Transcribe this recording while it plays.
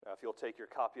if you'll take your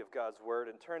copy of God's Word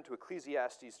and turn to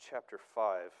Ecclesiastes chapter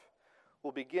 5.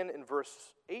 We'll begin in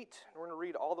verse 8, and we're going to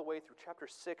read all the way through chapter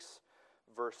 6,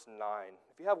 verse 9.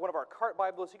 If you have one of our cart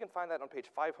Bibles, you can find that on page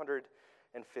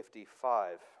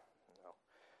 555.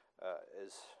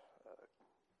 As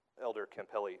Elder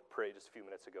Campelli prayed just a few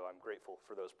minutes ago, I'm grateful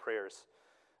for those prayers,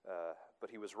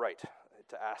 but he was right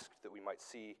to ask that we might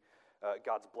see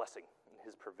God's blessing and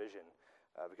His provision,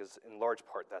 because in large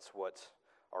part that's what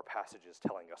our passage is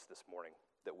telling us this morning,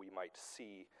 that we might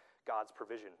see God's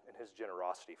provision and His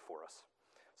generosity for us.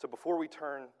 So before we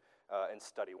turn and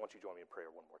study, why don't you join me in prayer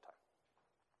one more time.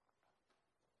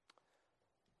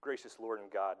 Gracious Lord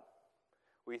and God,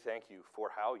 we thank you for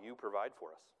how you provide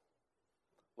for us.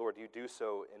 Lord, you do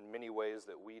so in many ways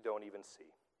that we don't even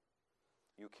see.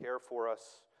 You care for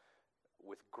us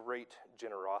with great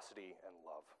generosity and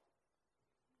love.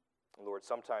 And Lord,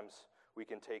 sometimes we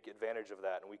can take advantage of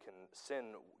that and we can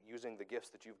sin using the gifts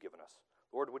that you've given us.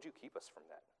 Lord, would you keep us from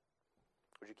that?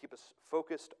 Would you keep us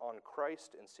focused on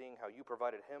Christ and seeing how you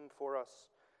provided Him for us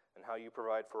and how you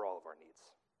provide for all of our needs?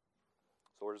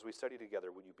 So Lord, as we study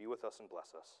together, would you be with us and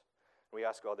bless us? And we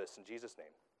ask all this in Jesus'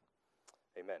 name.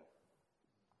 Amen.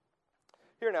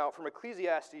 Here now from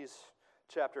Ecclesiastes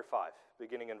chapter 5,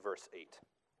 beginning in verse 8.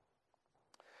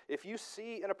 If you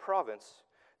see in a province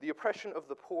the oppression of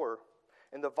the poor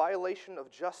and the violation of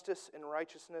justice and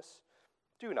righteousness,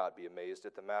 do not be amazed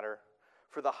at the matter,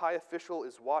 for the high official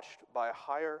is watched by a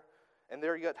higher, and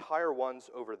there are yet higher ones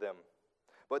over them.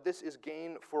 But this is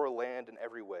gain for a land in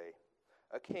every way,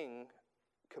 a king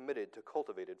committed to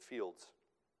cultivated fields.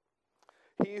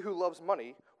 He who loves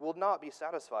money will not be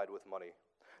satisfied with money,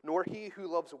 nor he who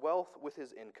loves wealth with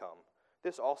his income.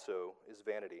 This also is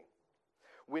vanity.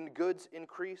 When goods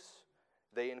increase,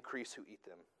 they increase who eat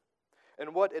them.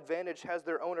 And what advantage has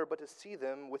their owner but to see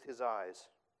them with his eyes?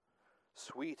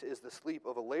 Sweet is the sleep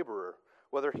of a laborer,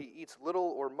 whether he eats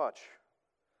little or much,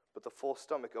 but the full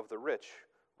stomach of the rich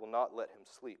will not let him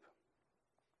sleep.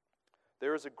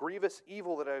 There is a grievous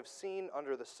evil that I have seen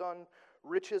under the sun.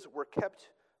 Riches were kept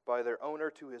by their owner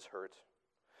to his hurt,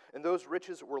 and those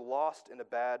riches were lost in a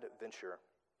bad venture.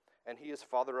 And he is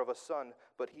father of a son,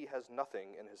 but he has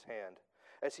nothing in his hand.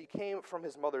 As he came from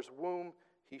his mother's womb,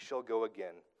 he shall go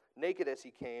again, naked as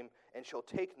he came, and shall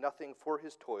take nothing for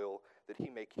his toil that he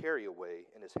may carry away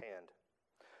in his hand.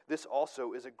 This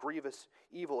also is a grievous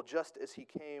evil. Just as he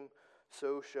came,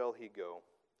 so shall he go.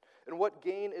 And what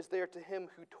gain is there to him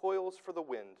who toils for the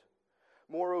wind?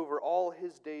 Moreover, all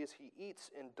his days he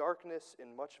eats in darkness,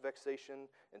 in much vexation,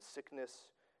 and sickness,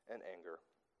 and anger.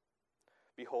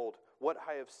 Behold, what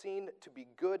I have seen to be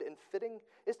good and fitting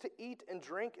is to eat and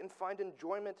drink and find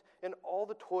enjoyment in all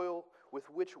the toil with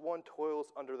which one toils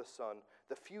under the sun,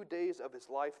 the few days of his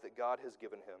life that God has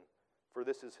given him, for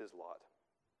this is his lot.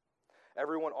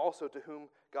 Everyone also to whom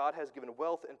God has given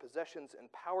wealth and possessions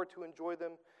and power to enjoy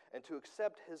them and to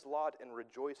accept his lot and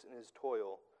rejoice in his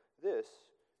toil, this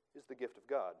is the gift of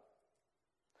God.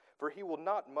 For he will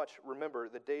not much remember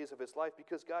the days of his life,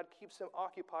 because God keeps him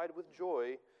occupied with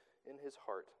joy in his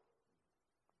heart.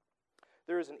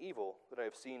 There is an evil that I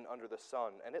have seen under the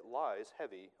sun, and it lies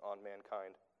heavy on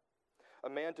mankind. A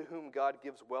man to whom God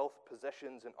gives wealth,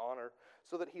 possessions, and honor,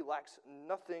 so that he lacks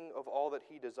nothing of all that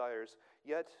he desires,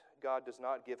 yet God does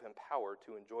not give him power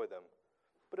to enjoy them,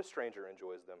 but a stranger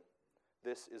enjoys them.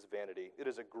 This is vanity. It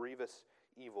is a grievous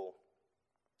evil.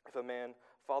 If a man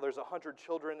fathers 100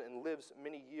 children and lives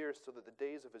many years, so that the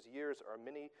days of his years are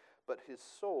many, but his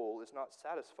soul is not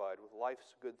satisfied with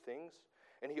life's good things,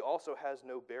 and he also has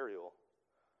no burial,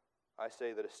 I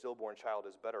say that a stillborn child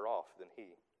is better off than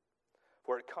he.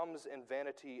 For it comes in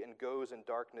vanity and goes in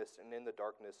darkness, and in the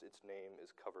darkness its name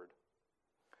is covered.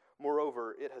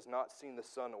 Moreover, it has not seen the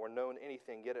sun or known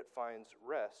anything, yet it finds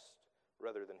rest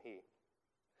rather than he.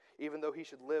 Even though he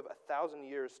should live 1,000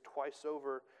 years twice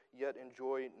over, yet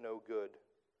enjoy no good,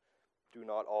 do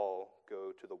not all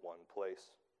go to the one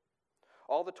place.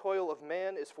 All the toil of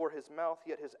man is for his mouth,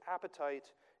 yet his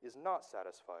appetite is not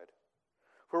satisfied.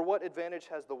 For what advantage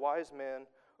has the wise man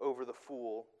over the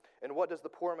fool, and what does the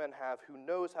poor man have who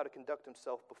knows how to conduct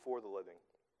himself before the living?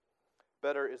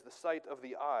 Better is the sight of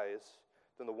the eyes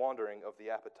than the wandering of the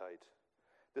appetite.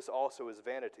 This also is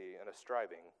vanity and a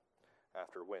striving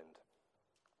after wind.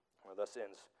 Well, thus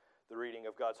ends the reading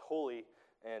of God's holy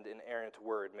and inerrant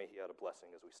word. May he add a blessing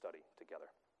as we study together.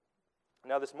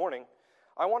 Now this morning,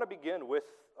 I want to begin with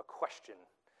a question.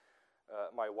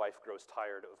 My wife grows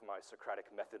tired of my Socratic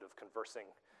method of conversing.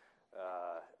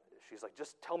 She's like,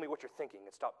 just tell me what you're thinking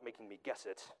and stop making me guess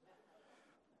it.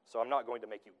 So I'm not going to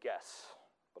make you guess,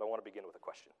 but I want to begin with a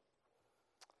question.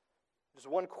 Just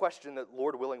one question that,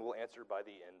 Lord willing, we'll answer by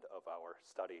the end of our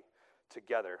study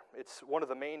together. It's one of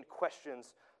the main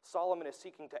questions Solomon is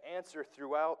seeking to answer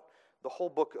throughout the whole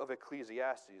book of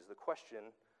Ecclesiastes. The question,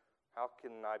 how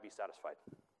can I be satisfied?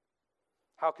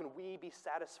 How can we be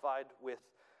satisfied with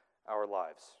our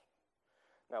lives?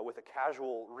 Now, with a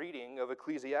casual reading of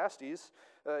Ecclesiastes,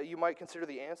 you might consider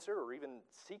the answer, or even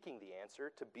seeking the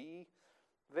answer, to be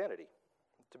vanity,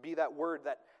 to be that word,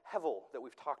 that hevel that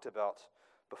we've talked about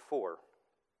before.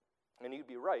 And you'd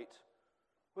be right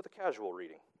with a casual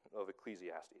reading of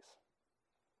Ecclesiastes.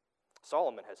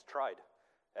 Solomon has tried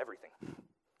everything.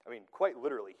 I mean, quite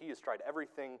literally, he has tried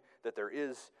everything that there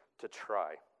is to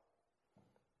try.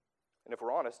 And if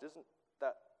we're honest, isn't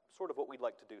that sort of what we'd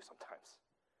like to do sometimes?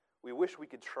 We wish we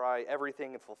could try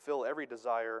everything and fulfill every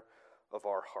desire of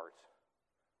our heart.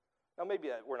 Now, maybe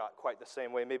we're not quite the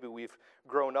same way. Maybe we've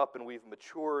grown up and we've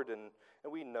matured and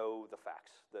we know the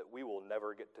facts that we will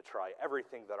never get to try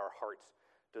everything that our heart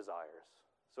desires.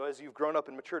 So as you've grown up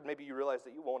and matured, maybe you realize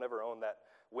that you won't ever own that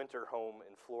winter home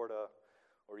in Florida,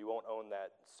 or you won't own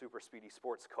that super speedy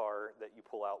sports car that you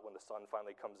pull out when the sun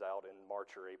finally comes out in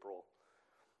March or April.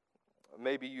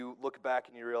 Maybe you look back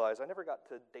and you realize, I never got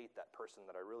to date that person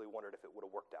that I really wondered if it would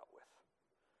have worked out with.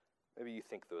 Maybe you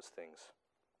think those things.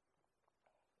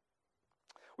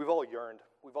 We've all yearned,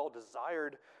 we've all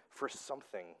desired for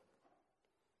something.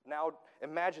 Now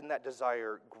imagine that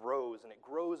desire grows and it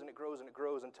grows and it grows and it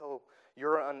grows until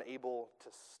you're unable to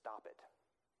stop it.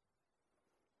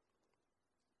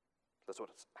 That's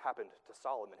what's happened to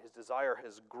Solomon. His desire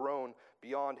has grown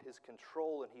beyond his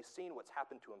control, and he's seen what's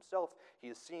happened to himself. He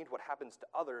has seen what happens to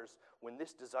others when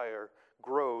this desire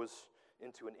grows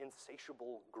into an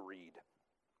insatiable greed.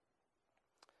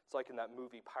 It's like in that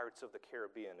movie Pirates of the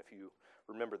Caribbean, if you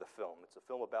remember the film. It's a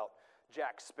film about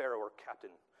Jack Sparrow, or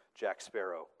Captain Jack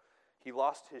Sparrow. He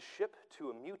lost his ship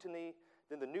to a mutiny.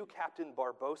 Then the new captain,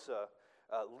 Barbossa,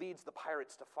 leads the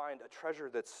pirates to find a treasure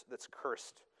that's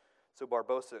cursed. So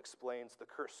Barbossa explains the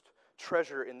cursed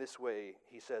treasure in this way.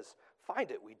 He says,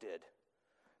 "Find it, we did.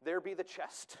 There be the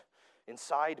chest,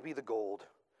 inside be the gold.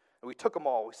 And we took them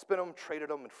all, we spent them, traded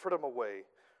them, and frittered them away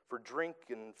for drink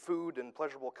and food and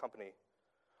pleasurable company.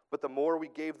 But the more we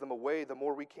gave them away, the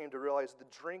more we came to realize the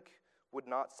drink would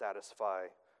not satisfy.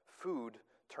 Food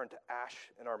turned to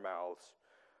ash in our mouths,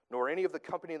 nor any of the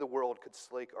company in the world could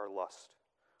slake our lust.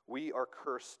 We are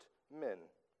cursed men.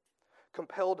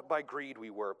 Compelled by greed we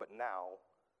were, but now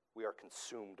we are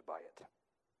consumed by it."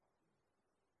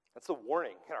 That's the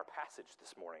warning in our passage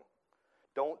this morning.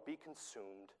 Don't be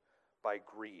consumed by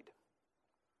greed.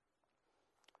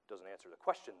 Doesn't answer the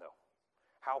question, though.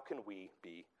 How can we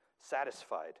be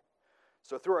satisfied?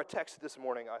 So through our text this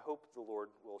morning, I hope the Lord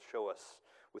will show us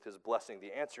with his blessing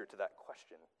the answer to that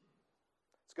question.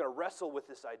 It's going to wrestle with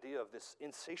this idea of this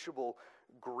insatiable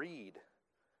greed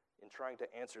in trying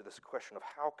to answer this question of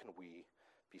how can we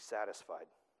be satisfied.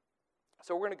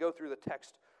 So we're going to go through the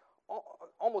text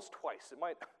almost twice. It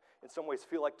might in some ways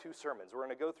feel like two sermons. We're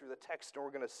going to go through the text and we're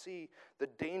going to see the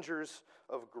dangers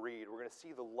of greed. We're going to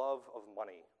see the love of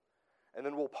money. And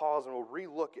then we'll pause and we'll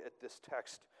re-look at this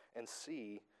text and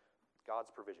see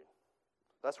God's provision.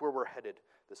 That's where we're headed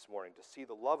this morning, to see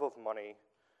the love of money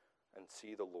and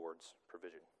see the Lord's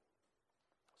provision.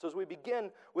 So as we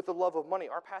begin with the love of money,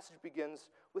 our passage begins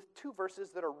with two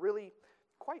verses that are really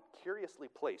quite curiously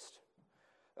placed.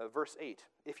 Verse 8,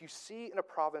 "If you see in a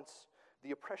province the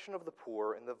oppression of the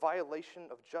poor and the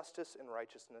violation of justice and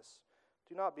righteousness,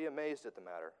 do not be amazed at the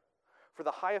matter. For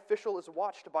the high official is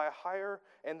watched by a higher,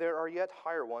 and there are yet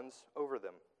higher ones over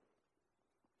them."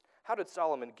 How did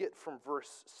Solomon get from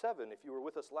verse 7? If you were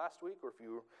with us last week, or if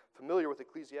you're familiar with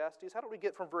Ecclesiastes, how did we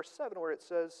get from verse 7 where it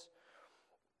says,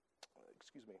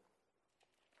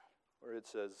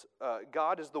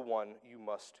 God is the one you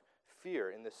must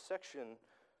fear. In this section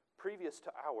previous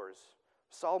to ours,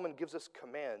 Solomon gives us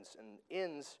commands and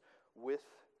ends with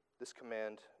this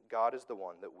command, God is the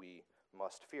one that we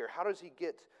must fear. How does he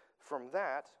get from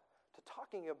that to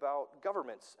talking about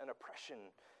governments and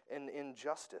oppression and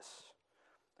injustice?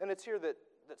 And it's here that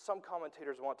some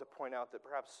commentators want to point out that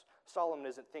perhaps Solomon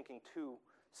isn't thinking too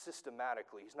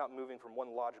systematically. He's not moving from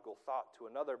one logical thought to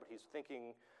another, but he's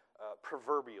thinking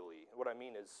proverbially. What I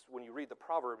mean is, when you read the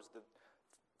Proverbs, the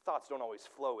thoughts don't always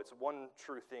flow. It's one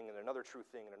true thing and another true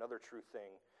thing and another true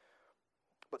thing.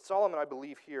 But Solomon, I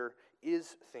believe here,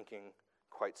 is thinking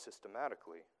quite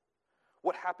systematically.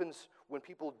 What happens when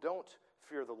people don't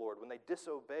fear the Lord, when they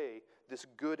disobey this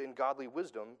good and godly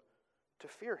wisdom to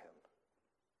fear him?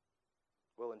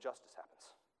 Well, injustice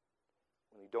happens.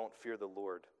 When you don't fear the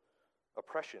Lord,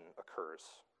 oppression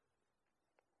occurs.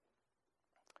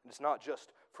 And it's not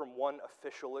just from one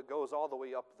official. It goes all the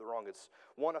way up the rung. It's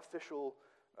one official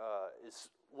is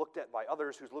looked at by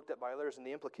others, who's looked at by others, and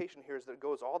the implication here is that it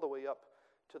goes all the way up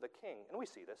to the king. And we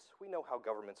see this. We know how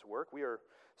governments work. We are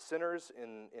sinners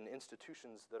in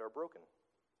institutions that are broken.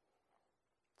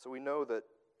 So we know that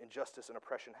injustice and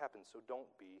oppression happens, so don't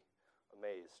be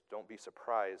amazed. Don't be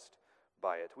surprised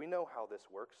by it. We know how this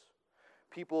works.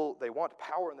 People, they want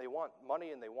power and they want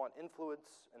money and they want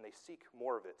influence and they seek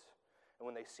more of it. And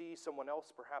when they see someone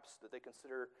else, perhaps that they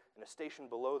consider in a station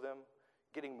below them,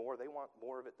 getting more, they want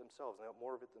more of it themselves. And they want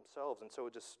more of it themselves. And so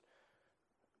it just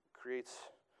creates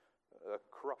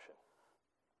corruption.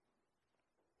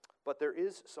 But there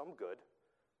is some good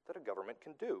that a government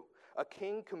can do. A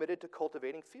king committed to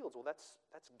cultivating fields, well, that's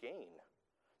gain.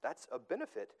 That's a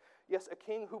benefit. Yes, a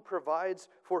king who provides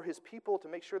for his people to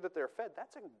make sure that they're fed,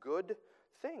 that's a good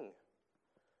thing.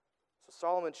 So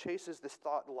Solomon chases this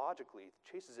thought logically,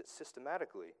 chases it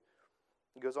systematically.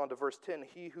 He goes on to verse 10,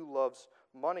 he who loves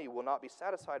money will not be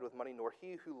satisfied with money, nor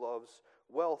he who loves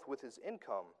wealth with his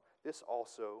income. This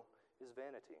also is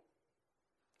vanity.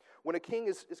 When a king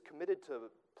is committed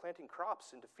to planting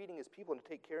crops and to feeding his people and to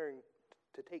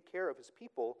take care of his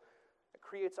people, it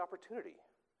creates opportunity.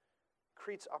 It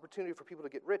creates opportunity for people to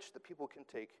get rich that people can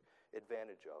take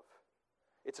advantage of.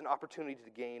 It's an opportunity to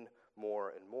gain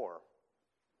more and more.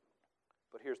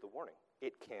 But here's the warning.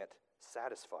 It can't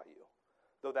satisfy you.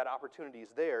 Though that opportunity is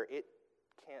there, it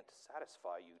can't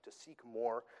satisfy you to seek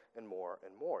more and more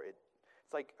and more.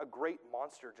 It's like a great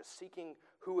monster just seeking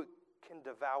who it can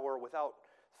devour without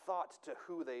thought to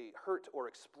who they hurt or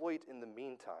exploit in the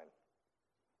meantime.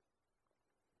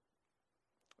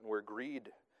 And where greed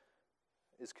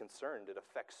is concerned, it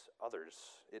affects others.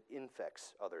 It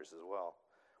infects others as well.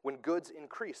 When goods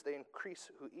increase, they increase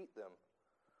who eat them.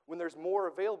 When there's more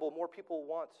available, more people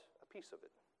want a piece of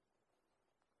it.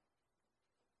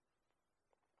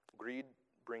 Greed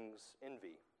brings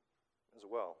envy as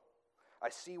well. I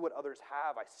see what others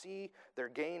have. I see their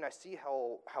gain. I see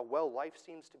how well life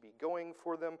seems to be going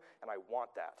for them, and I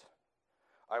want that.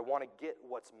 I want to get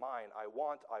what's mine. I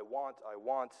want.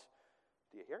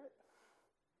 Do you hear it?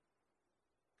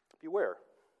 Beware.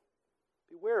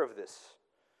 Beware of this.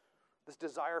 This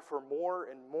desire for more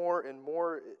and more and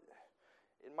more.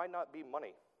 It might not be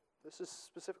money. This is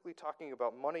specifically talking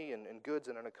about money and goods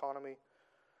and an economy.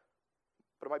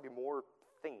 But it might be more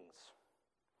things.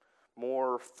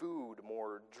 More food,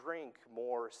 more drink,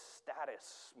 more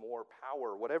status, more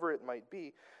power, whatever it might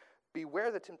be.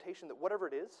 Beware the temptation that whatever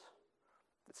it is,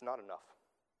 it's not enough.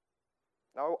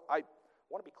 Now, I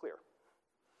want to be clear.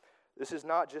 This is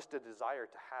not just a desire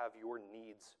to have your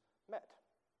needs met.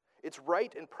 It's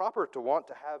right and proper to want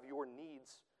to have your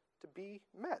needs to be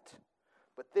met.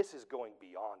 But this is going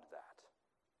beyond that.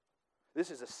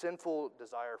 This is a sinful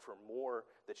desire for more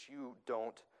that you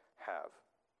don't have.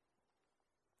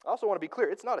 I also want to be clear,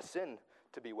 it's not a sin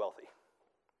to be wealthy.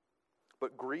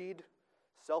 But greed,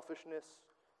 selfishness,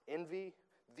 envy,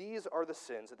 these are the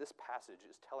sins that this passage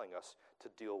is telling us to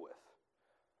deal with.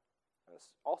 And this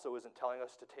also isn't telling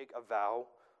us to take a vow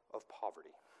of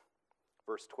poverty.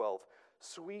 Verse 12,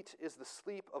 sweet is the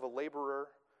sleep of a laborer,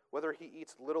 whether he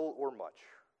eats little or much,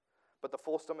 but the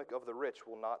full stomach of the rich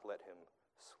will not let him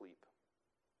sleep.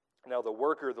 Now, the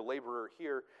worker, the laborer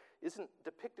here, isn't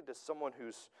depicted as someone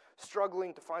who's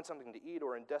struggling to find something to eat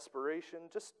or in desperation,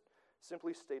 just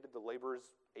simply stated the laborer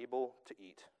is able to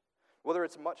eat. Whether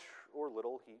it's much or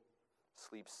little, he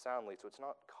sleeps soundly, so it's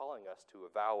not calling us to a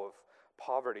vow of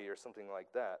poverty or something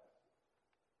like that.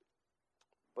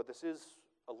 But this is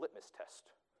a litmus test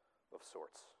of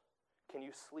sorts. Can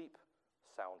you sleep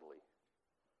soundly?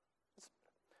 It's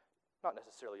not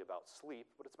necessarily about sleep,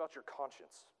 but it's about your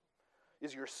conscience.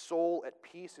 Is your soul at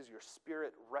peace? Is your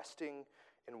spirit resting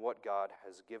in what God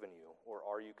has given you? Or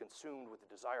are you consumed with the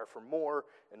desire for more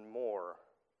and more?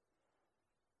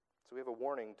 So we have a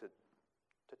warning to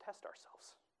test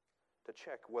ourselves, to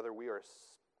check whether we are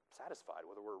satisfied,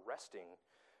 whether we're resting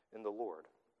in the Lord.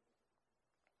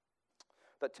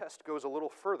 That test goes a little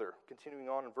further, continuing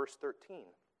on in verse 13.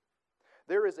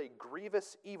 There is a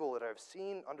grievous evil that I have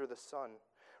seen under the sun.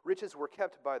 Riches were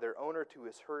kept by their owner to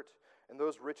his hurt, and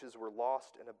those riches were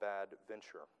lost in a bad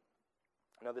venture.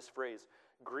 Now this phrase,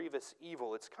 grievous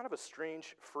evil, it's kind of a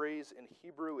strange phrase in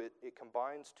Hebrew. It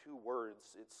combines two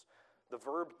words. It's the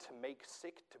verb to make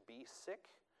sick, to be sick,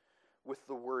 with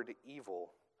the word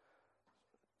evil.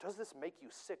 Does this make you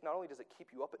sick? Not only does it keep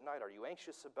you up at night, are you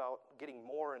anxious about getting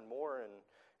more and more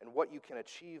and what you can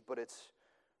achieve, but it's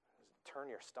turn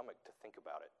your stomach to think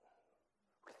about it,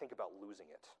 to think about losing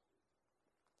it.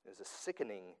 It is a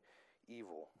sickening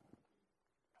evil.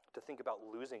 To think about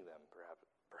losing them,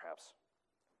 perhaps.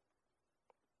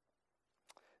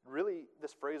 Really,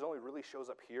 this phrase only really shows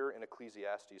up here in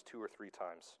Ecclesiastes 2 or 3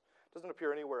 times. It doesn't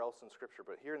appear anywhere else in Scripture,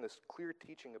 but here in this clear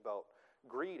teaching about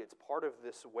greed, it's part of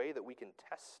this way that we can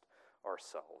test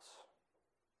ourselves.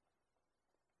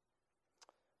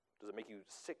 Does it make you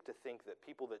sick to think that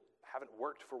people that haven't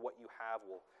worked for what you have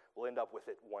will end up with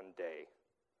it one day?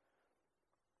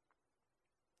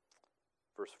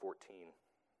 Verse 14.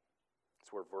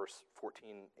 That's where verse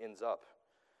 14 ends up.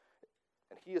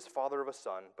 And he is father of a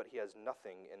son, but he has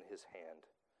nothing in his hand.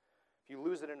 If you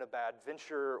lose it in a bad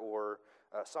venture, or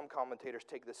some commentators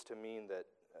take this to mean that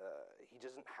he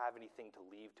doesn't have anything to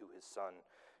leave to his son.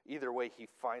 Either way, he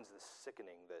finds this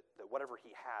sickening that whatever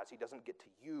he has, he doesn't get to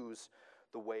use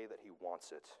the way that he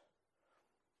wants it.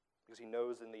 Because he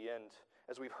knows in the end,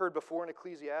 as we've heard before in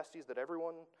Ecclesiastes, that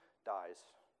everyone dies.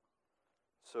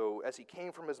 So as he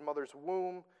came from his mother's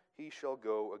womb, he shall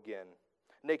go again.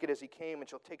 Naked as he came, and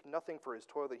shall take nothing for his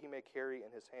toil that he may carry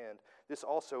in his hand. This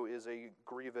also is a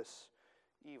grievous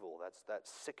evil. That's that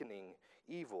sickening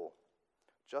evil.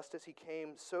 Just as he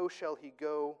came, so shall he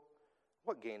go.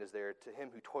 What gain is there to him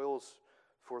who toils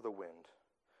for the wind?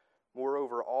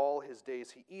 Moreover, all his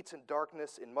days he eats in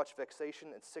darkness, in much vexation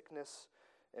and sickness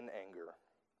and anger.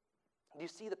 Do you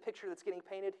see the picture that's getting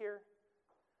painted here?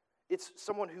 It's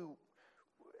someone who,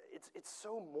 it's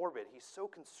so morbid. He's so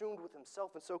consumed with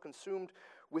himself and so consumed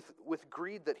with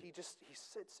greed that he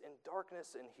sits in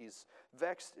darkness, and he's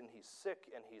vexed and he's sick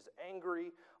and he's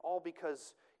angry, all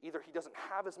because either he doesn't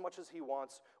have as much as he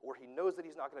wants, or he knows that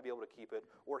he's not going to be able to keep it,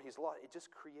 or he's lost. It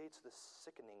just creates this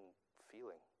sickening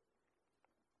feeling.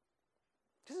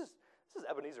 This is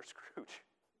Ebenezer Scrooge.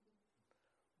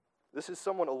 This is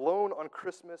someone alone on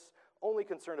Christmas, only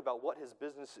concerned about what his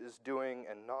business is doing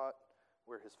and not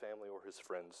where his family or his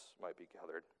friends might be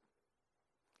gathered.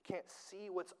 He can't see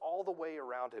what's all the way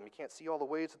around him. He can't see all the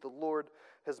ways that the Lord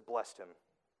has blessed him.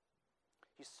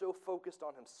 He's so focused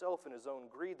on himself and his own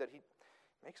greed that he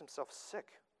makes himself sick.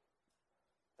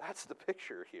 That's the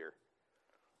picture here.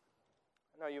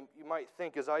 Now, you might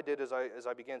think, as I did as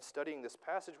I began studying this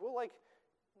passage, well, like,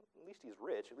 at least he's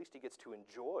rich. At least he gets to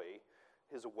enjoy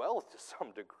his wealth to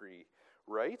some degree,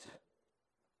 right?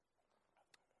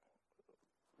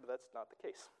 But that's not the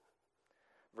case.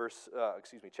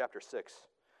 Chapter 6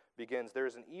 begins, "There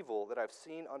is an evil that I've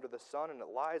seen under the sun, and it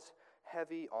lies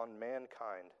heavy on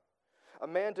mankind. A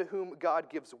man to whom God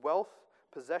gives wealth,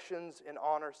 possessions, and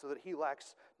honor, so that he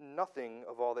lacks nothing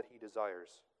of all that he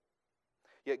desires.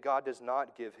 Yet God does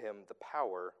not give him the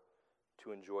power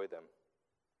to enjoy them.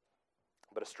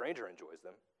 But a stranger enjoys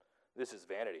them. This is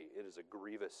vanity. It is a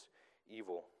grievous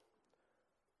evil."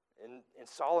 In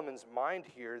Solomon's mind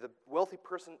here, the wealthy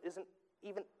person isn't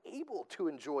even able to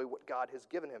enjoy what God has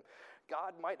given him.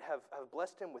 God might have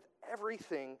blessed him with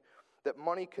everything that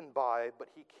money can buy, but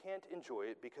he can't enjoy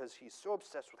it because he's so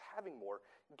obsessed with having more,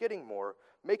 getting more,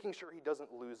 making sure he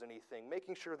doesn't lose anything,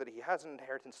 making sure that he has an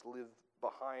inheritance to leave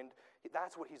behind.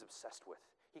 That's what he's obsessed with.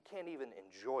 He can't even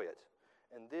enjoy it.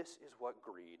 And this is what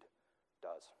greed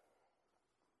does.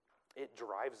 It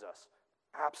drives us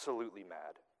absolutely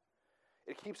mad.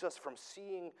 It keeps us from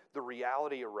seeing the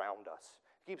reality around us.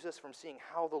 It keeps us from seeing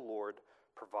how the Lord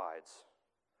provides.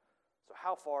 So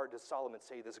how far does Solomon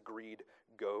say this greed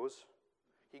goes?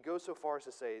 He goes so far as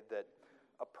to say that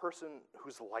a person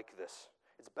who's like this,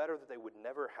 it's better that they would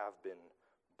never have been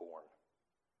born.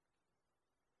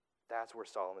 That's where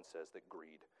Solomon says that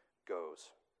greed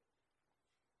goes.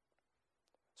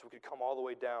 So we could come all the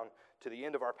way down to the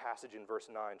end of our passage in verse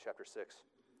 9, chapter 6,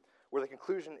 where the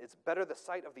conclusion is better the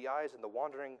sight of the eyes and the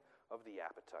wandering of the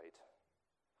appetite.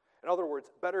 In other words,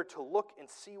 better to look and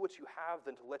see what you have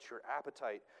than to let your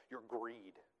appetite, your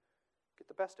greed, get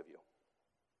the best of you.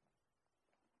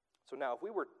 So now, if we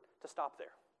were to stop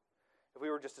there, if we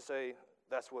were just to say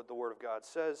that's what the Word of God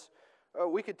says,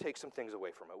 we could take some things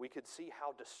away from it. We could see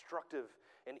how destructive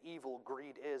and evil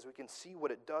greed is. We can see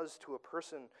what it does to a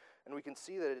person, and we can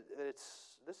see that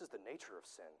this is the nature of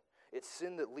sin. It's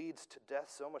sin that leads to death,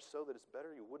 so much so that it's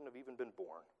better you wouldn't have even been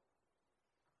born.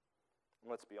 And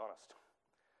let's be honest,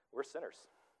 we're sinners.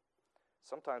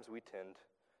 Sometimes we tend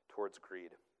towards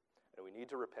greed, and we need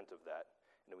to repent of that,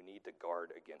 and we need to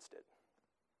guard against it.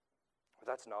 But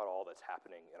that's not all that's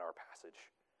happening in our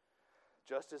passage.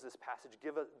 Just as this passage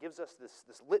gives us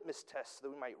this litmus test so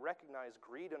that we might recognize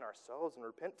greed in ourselves and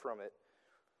repent from it,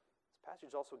 this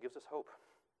passage also gives us hope.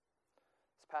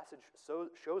 This passage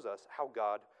shows us how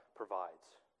God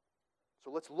provides.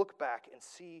 So let's look back and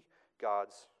see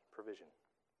God's provision.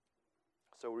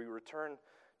 So we return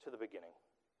to the beginning.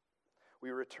 We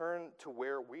return to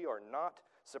where we are not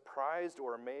surprised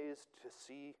or amazed to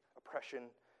see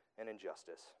oppression and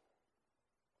injustice.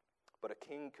 but a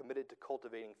king committed to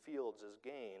cultivating fields is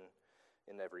gain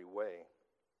in every way.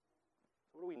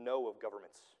 What do we know of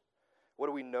governments? What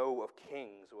do we know of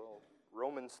kings? Well,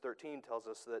 Romans 13 tells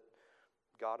us that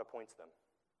God appoints them,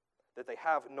 that they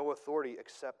have no authority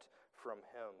except from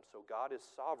him. So God is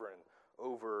sovereign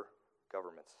over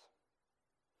governments.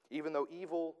 Even though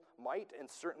evil might and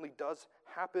certainly does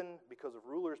happen because of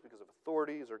rulers, because of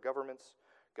authorities or governments,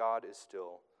 God is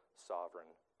still sovereign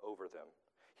over them.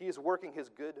 He is working his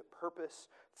good purpose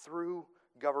through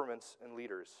governments and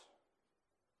leaders.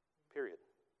 Period.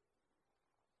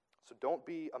 So don't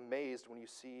be amazed when you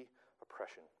see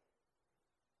oppression.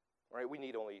 Right? We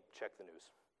need only check the news,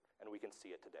 and we can see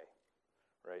it today.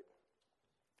 Right?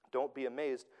 Don't be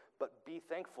amazed, but be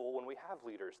thankful when we have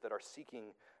leaders that are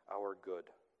seeking our good.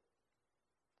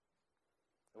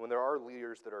 And when there are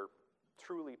leaders that are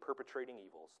truly perpetrating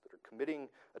evils, that are committing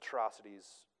atrocities,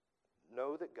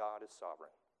 know that God is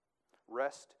sovereign.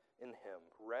 Rest in him.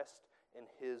 Rest in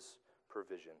his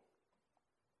provision.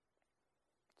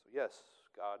 So yes,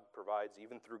 God provides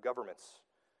even through governments.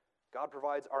 God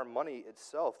provides our money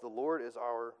itself. The Lord is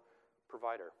our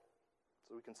provider.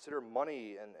 So we consider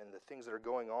money and the things that are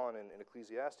going on in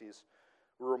Ecclesiastes.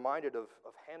 We're reminded of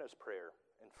Hannah's prayer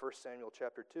in 1 Samuel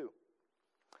chapter 2.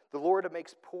 The Lord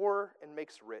makes poor and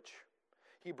makes rich.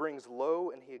 He brings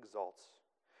low and he exalts.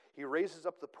 He raises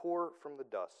up the poor from the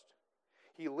dust.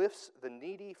 He lifts the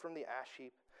needy from the ash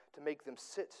heap to make them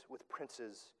sit with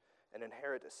princes and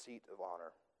inherit a seat of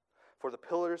honor. For the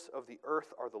pillars of the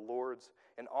earth are the Lord's,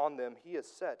 and on them he has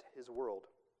set his world.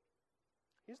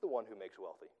 He's the one who makes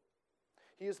wealthy.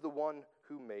 He is the one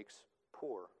who makes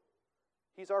poor.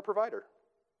 He's our provider.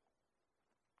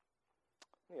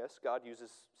 Yes, God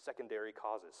uses secondary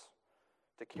causes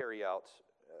to carry out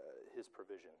his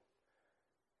provision.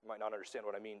 You might not understand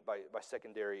what I mean by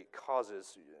secondary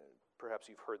causes. Perhaps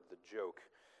you've heard the joke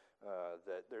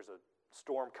that there's a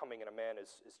storm coming and a man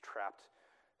is trapped.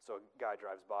 So a guy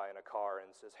drives by in a car and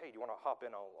says, "Hey, do you want to hop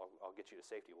in? I'll get you to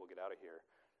safety. We'll get out of here."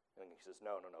 And he says,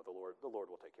 No, the Lord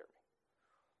will take care of me.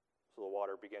 So the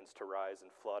water begins to rise and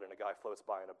flood, and a guy floats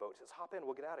by in a boat. He says, "Hop in,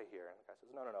 we'll get out of here." And the guy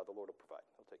says, No, the Lord will provide.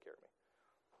 He'll take care of me.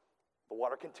 The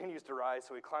water continues to rise,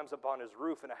 so he climbs up on his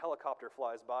roof, and a helicopter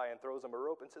flies by and throws him a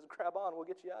rope and says, "Grab on, we'll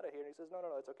get you out of here." And he says, No,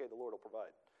 it's okay, the Lord will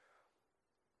provide.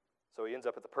 So he ends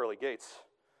up at the pearly gates,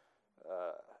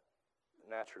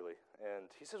 naturally.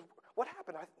 And he says, "What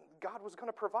happened? God was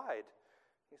going to provide."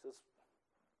 He says,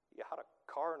 "You had a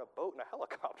car and a boat and a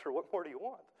helicopter. What more do you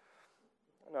want?"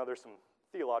 Now, there's some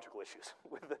theological issues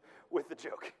with the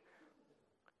joke.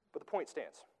 But the point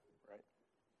stands, right?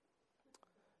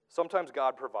 Sometimes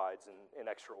God provides in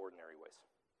extraordinary ways.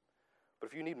 But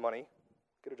if you need money,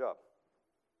 get a job.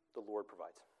 The Lord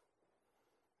provides.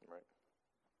 Right?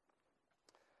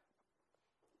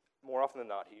 More often than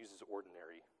not, he uses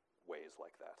ordinary ways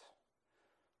like that.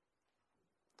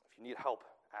 If you need help,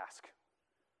 ask.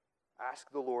 Ask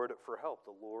the Lord for help.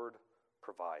 The Lord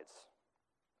provides.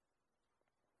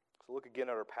 So look again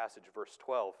at our passage, verse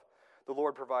 12. The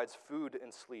Lord provides food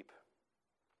and sleep.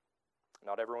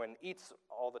 Not everyone eats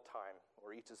all the time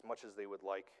or eats as much as they would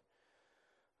like.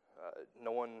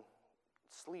 No one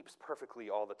sleeps perfectly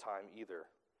all the time either.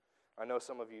 I know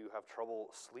some of you have trouble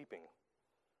sleeping.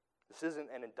 This isn't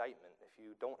an indictment. If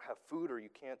you don't have food or you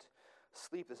can't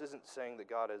sleep, this isn't saying that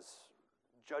God is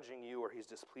judging you or he's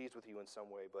displeased with you in some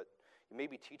way, but he may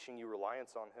be teaching you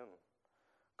reliance on him,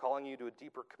 calling you to a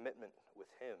deeper commitment with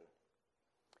him.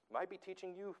 He might be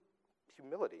teaching you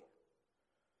humility.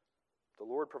 The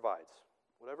Lord provides.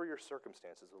 Whatever your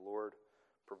circumstances, the Lord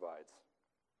provides.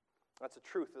 That's a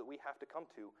truth that we have to come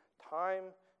to time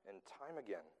and time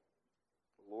again.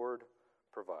 The Lord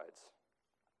provides.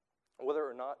 Whether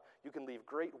or not you can leave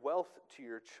great wealth to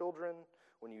your children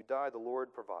when you die, the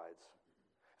Lord provides.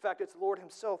 In fact, it's the Lord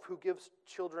himself who gives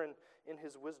children in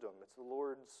his wisdom. It's the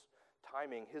Lord's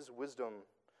timing, his wisdom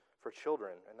for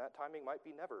children, and that timing might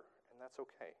be never, and that's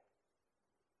okay.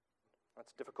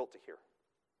 That's difficult to hear.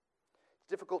 It's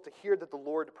difficult to hear that the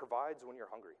Lord provides when you're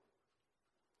hungry.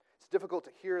 It's difficult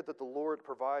to hear that the Lord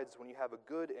provides when you have a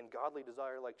good and godly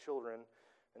desire like children,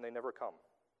 and they never come.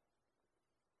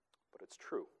 But it's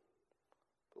true.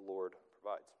 The Lord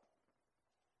provides.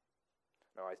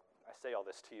 Now, I say all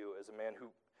this to you as a man who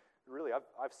really,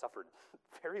 I've suffered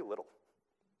very little.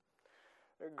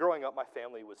 Growing up, my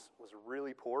family was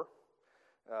really poor,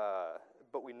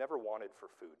 but we never wanted for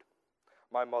food.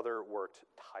 My mother worked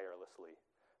tirelessly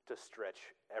to stretch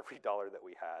every dollar that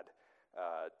we had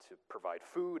to provide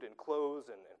food and clothes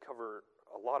and cover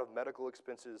a lot of medical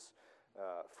expenses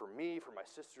for me, for my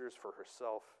sisters, for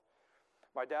herself.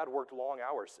 My dad worked long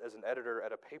hours as an editor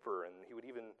at a paper, and he would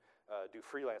even do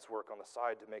freelance work on the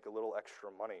side to make a little extra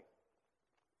money.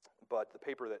 But the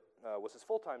paper that was his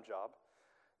full-time job,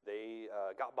 they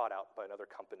got bought out by another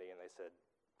company, and they said,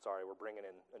 sorry, we're bringing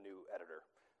in a new editor.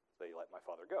 They let my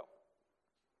father go.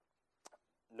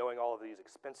 Knowing all of these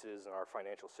expenses and our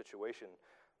financial situation,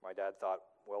 my dad thought,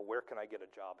 well, where can I get a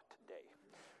job today?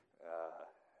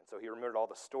 And so he remembered all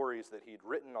the stories that he'd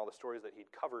written, all the stories that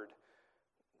he'd covered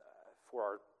for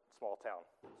our small town.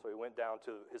 So he went down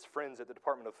to his friends at the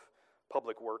Department of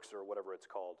Public Works, or whatever it's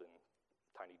called, in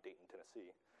tiny Dayton,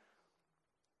 Tennessee.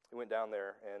 He went down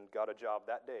there and got a job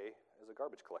that day as a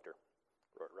garbage collector,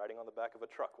 riding on the back of a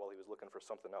truck while he was looking for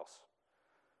something else.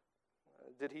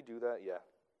 Did he do that? Yeah.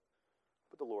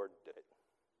 But the Lord did it.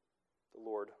 The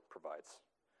Lord provides.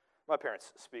 My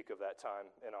parents speak of that time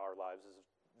in our lives as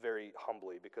very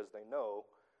humbly because they know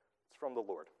it's from the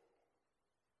Lord.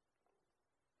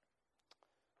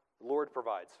 The Lord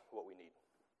provides what we need.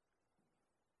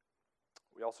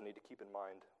 We also need to keep in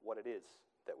mind what it is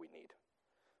that we need.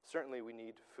 Certainly we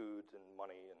need food and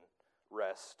money and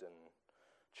rest, and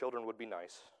children would be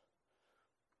nice.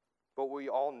 But what we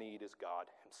all need is God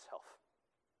himself.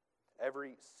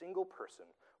 Every single person,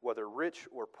 whether rich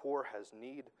or poor, has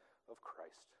need of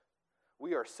Christ.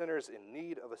 We are sinners in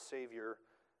need of a Savior,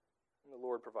 and the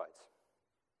Lord provides.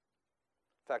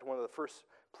 In fact, one of the first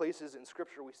places in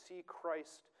Scripture we see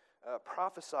Christ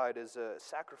prophesied as a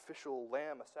sacrificial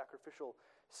lamb, a sacrificial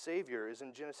Savior, is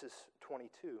in Genesis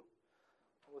 22.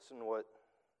 Listen to what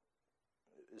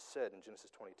is said in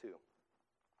Genesis 22.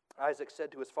 Isaac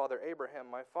said to his father Abraham,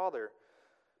 "My father,"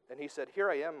 and he said, "Here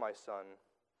I am, my son."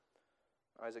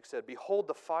 Isaac said, "Behold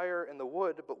the fire and the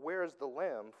wood, but where is the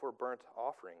lamb for burnt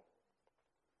offering?"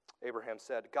 Abraham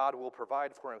said, "God will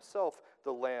provide for himself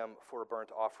the lamb for a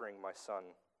burnt offering, my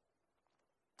son."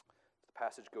 The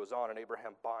passage goes on, and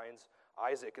Abraham binds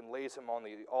Isaac and lays him on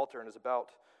the altar and is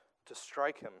about to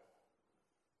strike him.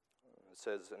 It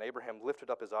says, "And Abraham lifted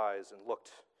up his eyes and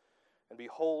looked, and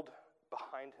behold,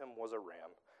 behind him was a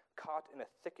ram, caught in a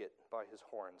thicket by his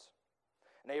horns.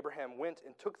 And Abraham went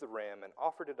and took the ram and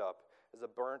offered it up as a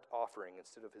burnt offering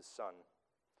instead of his son.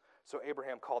 So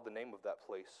Abraham called the name of that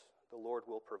place, 'The Lord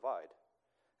will provide.'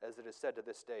 As it is said to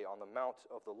this day, 'On the mount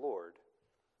of the Lord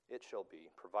it shall be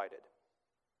provided.'"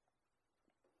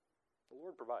 The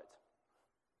Lord provides.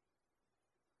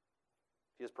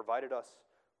 He has provided us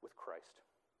with Christ.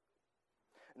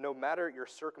 No matter your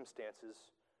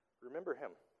circumstances, remember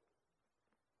him.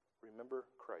 Remember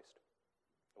Christ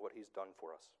and what he's done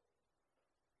for us.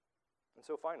 And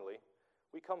so finally,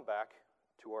 we come back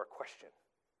to our question.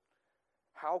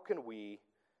 How can we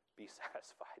be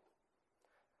satisfied?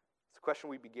 It's the question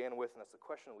we began with, and it's the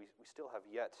question we still have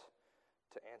yet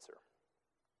to answer.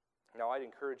 Now, I'd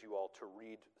encourage you all to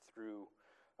read through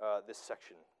this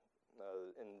section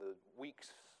in the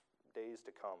weeks, days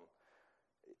to come.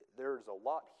 There's a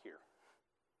lot here.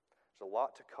 There's a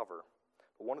lot to cover.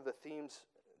 But one of the themes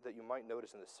that you might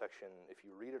notice in this section, if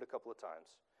you read it a couple of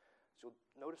times, is you'll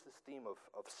notice this theme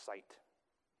of sight.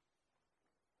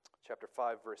 Chapter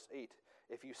 5, verse 8,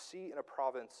 if you see in a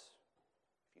province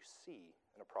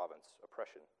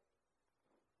oppression.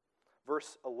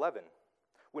 Verse 11,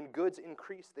 when goods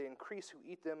increase, they increase who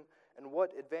eat them, and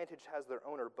what advantage has their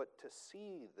owner but to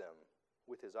see them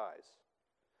with his eyes?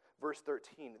 Verse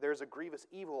 13, there is a grievous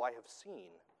evil I have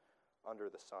seen under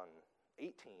the sun.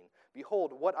 18,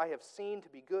 behold, what I have seen to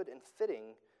be good and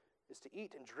fitting is to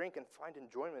eat and drink and find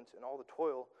enjoyment in all the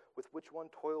toil with which one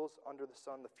toils under the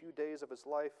sun the few days of his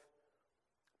life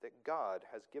that God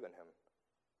has given him.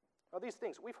 Now these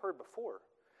things we've heard before.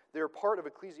 They're part of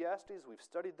Ecclesiastes. We've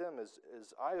studied them as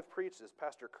I have preached, as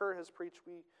Pastor Kerr has preached.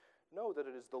 We know that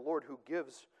it is the Lord who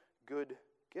gives good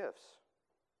gifts.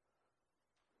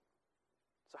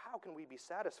 So how can we be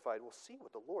satisfied? Well, see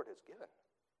what the Lord has given.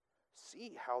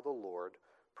 See how the Lord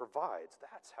provides.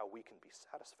 That's how we can be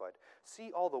satisfied.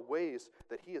 See all the ways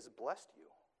that he has blessed you.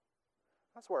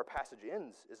 That's where our passage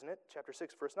ends, isn't it? Chapter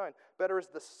 6, verse 9. Better is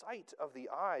the sight of the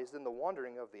eyes than the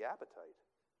wandering of the appetite.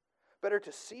 Better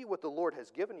to see what the Lord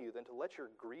has given you than to let your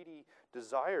greedy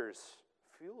desires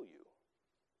fuel you.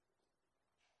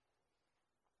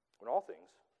 In all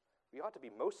things, we ought to be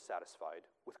most satisfied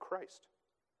with Christ.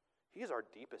 He is our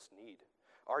deepest need,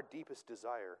 our deepest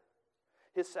desire.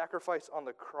 His sacrifice on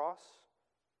the cross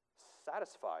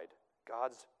satisfied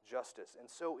God's justice, and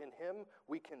so in him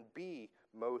we can be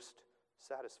most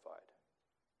satisfied.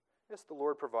 Yes, the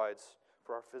Lord provides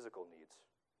for our physical needs,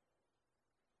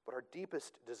 but our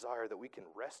deepest desire that we can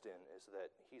rest in is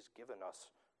that he's given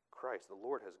us Christ. The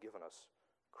Lord has given us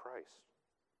Christ.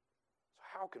 So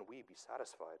how can we be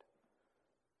satisfied?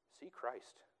 See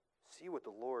Christ. See what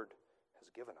the Lord has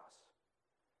given us.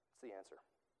 That's the answer.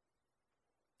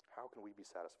 How can we be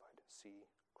satisfied? See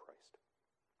Christ.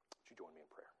 Would you join me in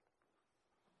prayer?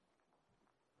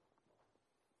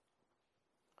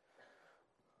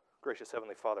 Gracious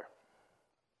Heavenly Father,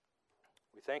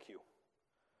 we thank you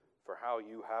for how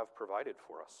you have provided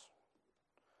for us.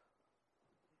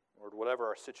 Lord, whatever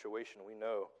our situation, we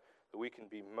know that we can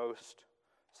be most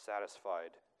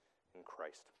satisfied in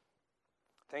Christ.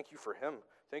 Thank you for him.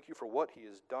 Thank you for what he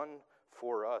has done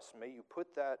for us. May you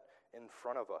put that in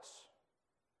front of us.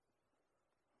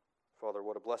 Father,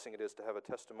 what a blessing it is to have a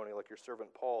testimony like your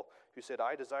servant Paul, who said,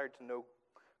 I desired to know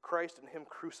Christ and him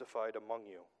crucified among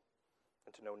you,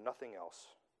 and to know nothing else.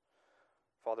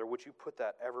 Father, would you put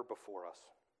that ever before us?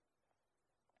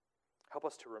 Help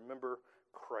us to remember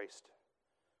Christ,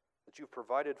 that you've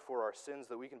provided for our sins,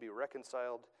 that we can be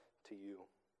reconciled to you.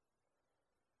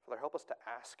 Father, help us to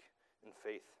ask in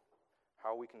faith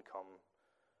how we can come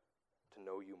to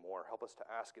know you more. Help us to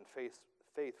ask in faith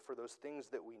for those things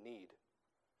that we need.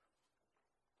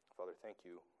 Father, thank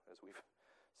you, as we've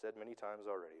said many times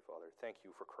already, Father, thank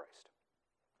you for Christ.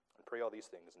 And pray all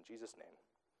these things in Jesus' name.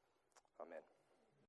 Amen.